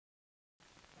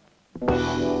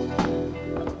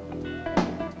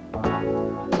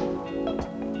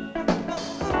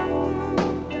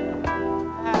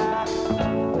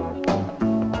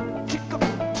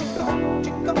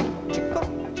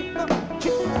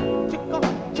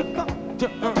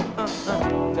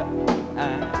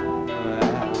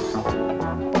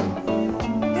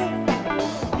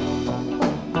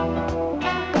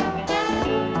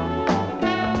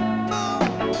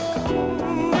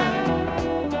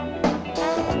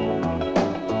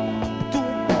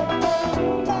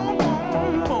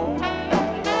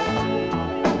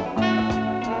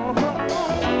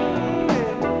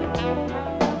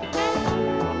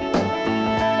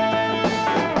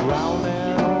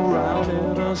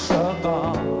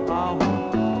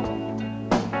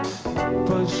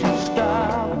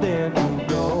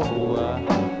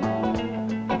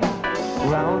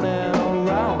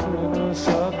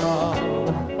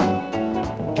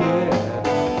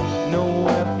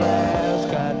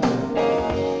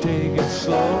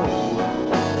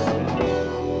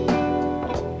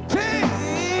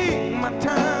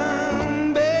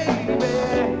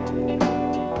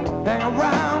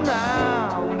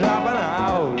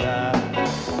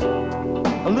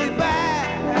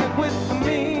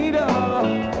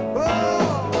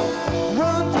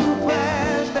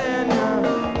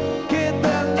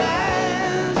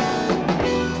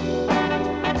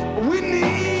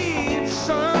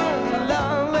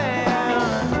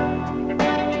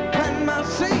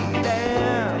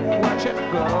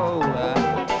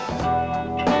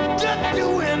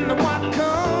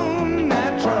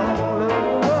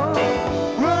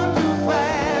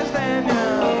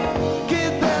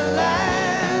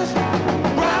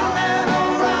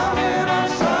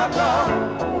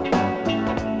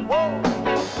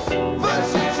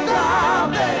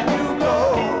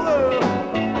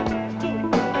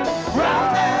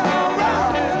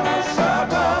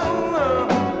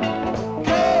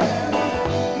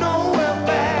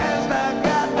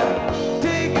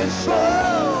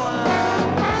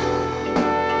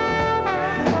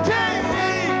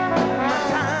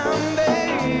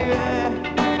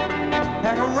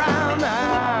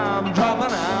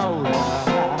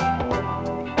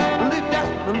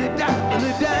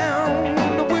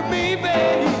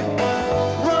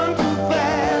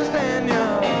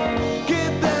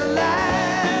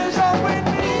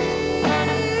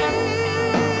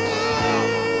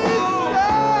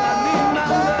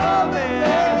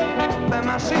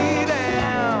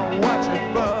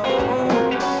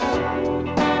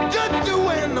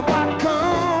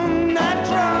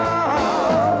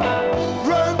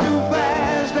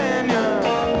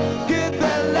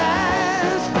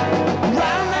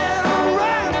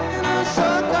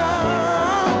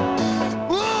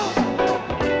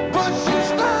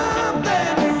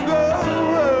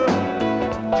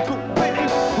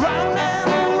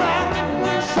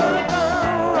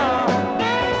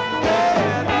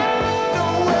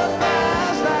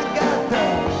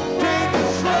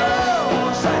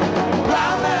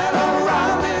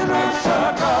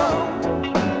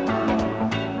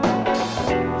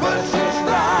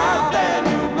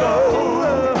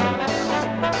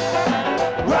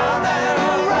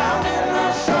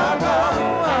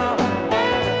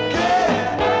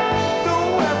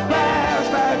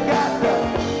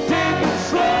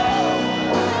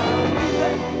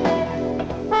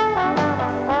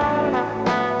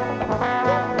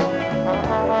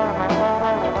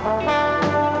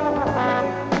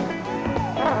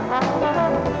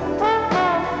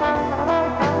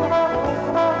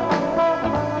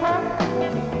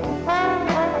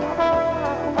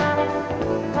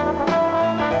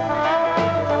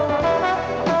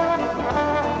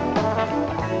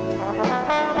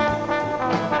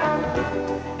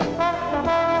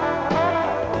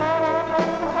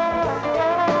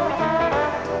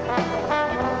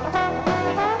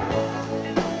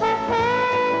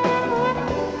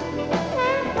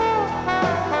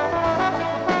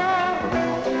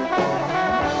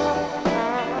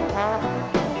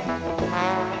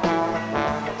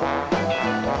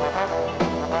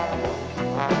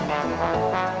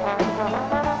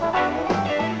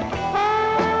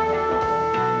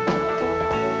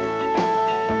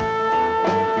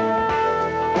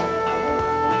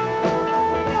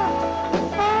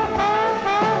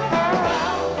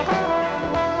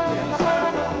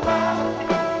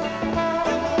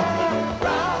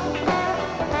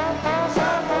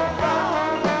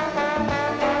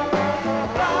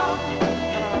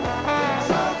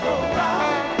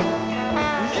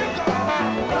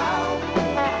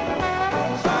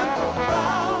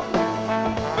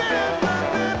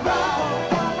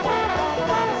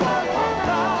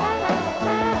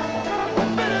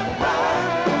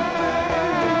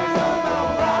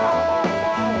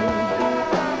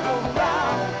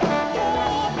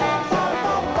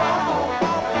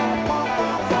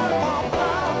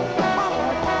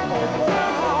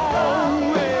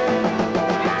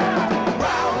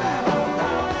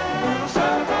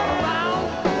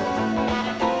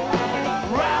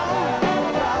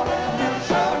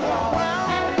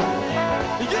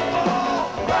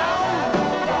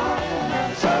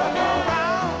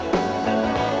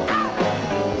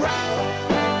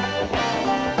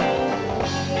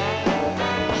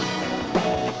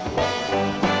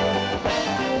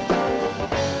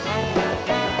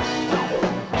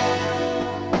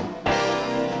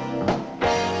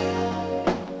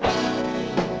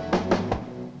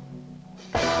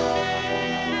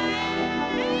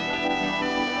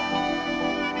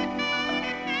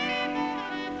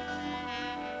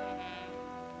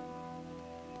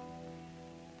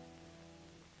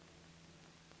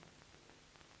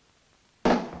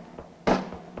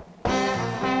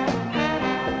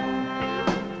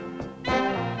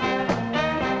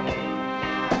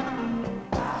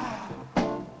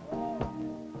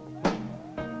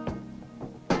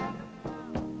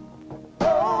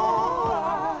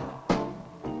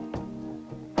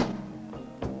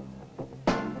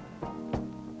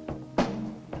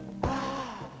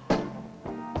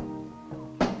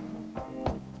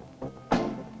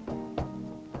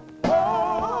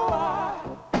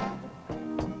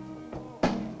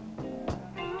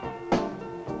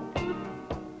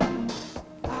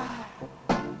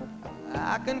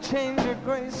can change a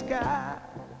gray sky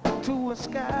to a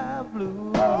sky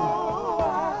blue.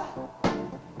 I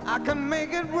can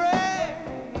make it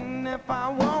rain if I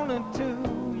wanted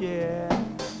to, yeah.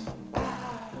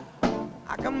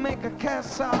 I can make a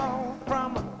castle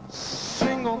from a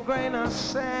single grain of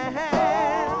sand.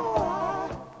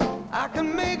 I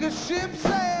can make a ship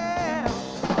sail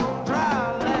on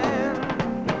dry land.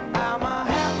 I'm a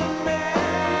happy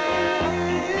man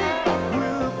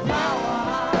with the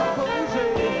power I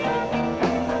possess.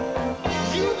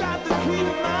 You got the key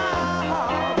to my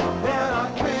heart, and I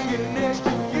can't get next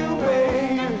to you,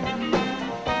 baby.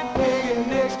 Can't get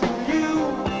next to you.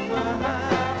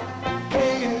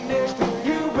 Can't get next to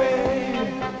you, baby.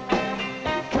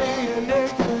 Can't get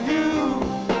next to you.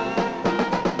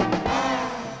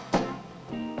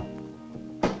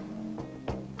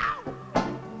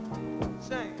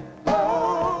 Sing.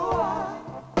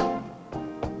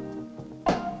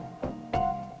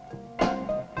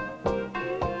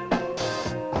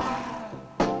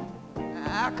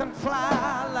 I can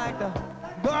fly like the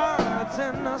birds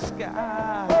in the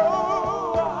sky.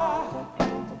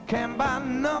 Can't buy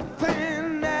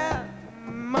nothing that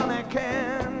money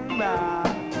can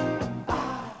buy.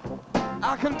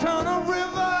 I can turn a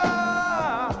river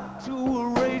to a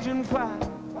raging fire.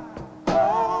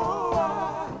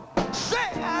 Say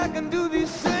I can do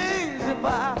these things if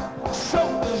I so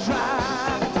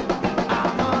desire.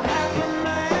 I'm a happy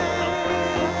man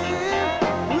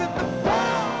with the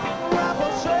power I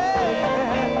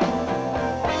possess.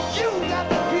 You got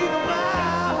the key to my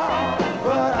heart,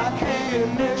 but I can't get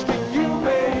next to you,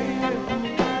 baby.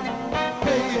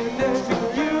 Can't get next to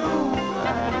you.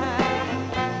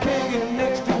 Can't get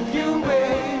next to you,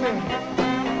 baby.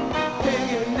 Can't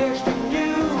get next to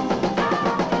you.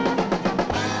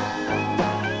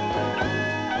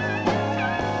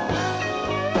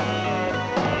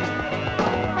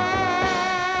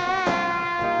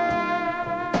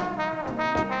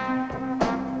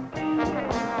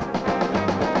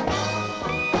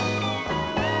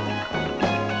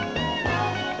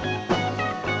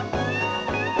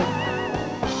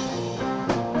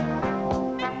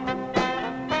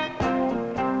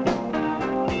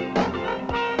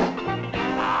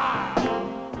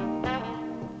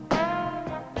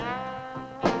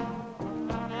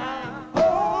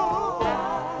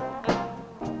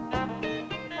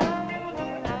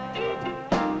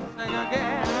 Sing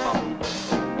again.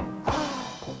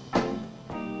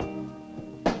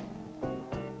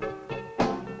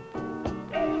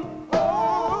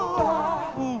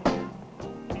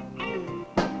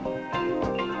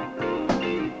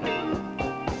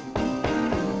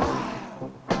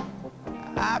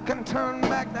 I can turn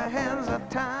back the hands of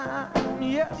time,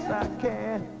 yes I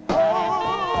can.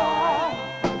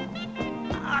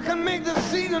 I can make the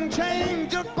season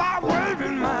change just by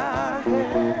waving my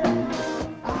hand.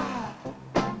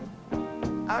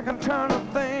 I can turn a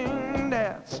thing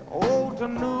that's old to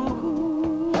new.